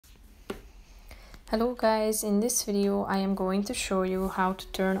Hello guys, in this video I am going to show you how to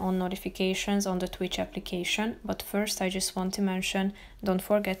turn on notifications on the Twitch application, but first I just want to mention, don't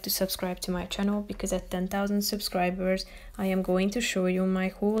forget to subscribe to my channel because at 10,000 subscribers I am going to show you my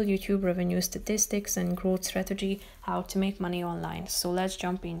whole YouTube revenue statistics and growth strategy, how to make money online. So let's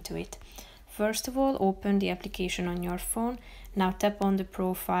jump into it. First of all, open the application on your phone. Now tap on the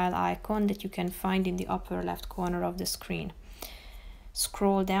profile icon that you can find in the upper left corner of the screen.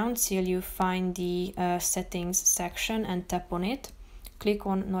 Scroll down till you find the settings section and tap on it. Click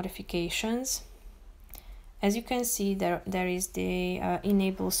on notifications. As you can see, there is the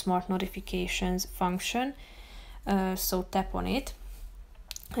enable smart notifications function, so tap on it.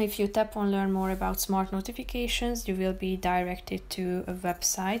 If you tap on learn more about smart notifications, you will be directed to a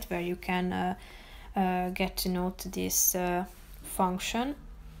website where you can get to know this function.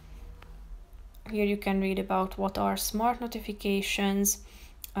 Here you can read about what are smart notifications.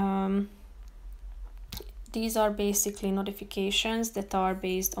 These are basically notifications that are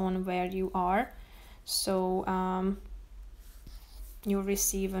based on where you are. So you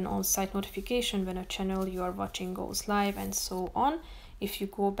receive an on-site notification when a channel you are watching goes live and so on. If you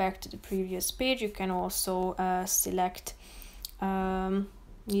go back to the previous page, you can also select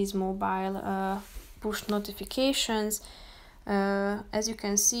these mobile push notifications. As you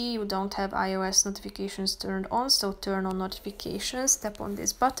can see, you don't have iOS notifications turned on, so turn on notifications. Tap on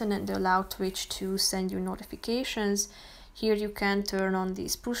this button and allow Twitch to send you notifications. Here you can turn on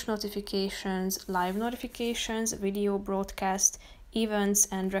these push notifications, live notifications, video broadcast, events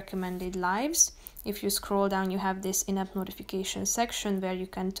and recommended lives. If you scroll down, you have this in-app notification section where you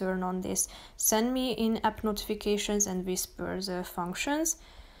can turn on this send me in-app notifications and whispers functions.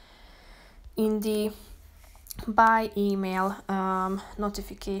 In the by email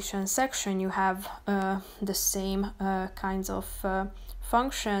notification section, you have the same kinds of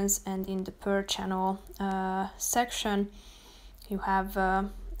functions, and in the per channel section you have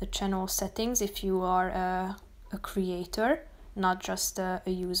the channel settings if you are a creator, not just a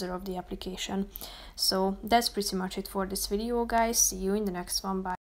user of the application. So that's pretty much it for this video, guys. See you in the next one. Bye.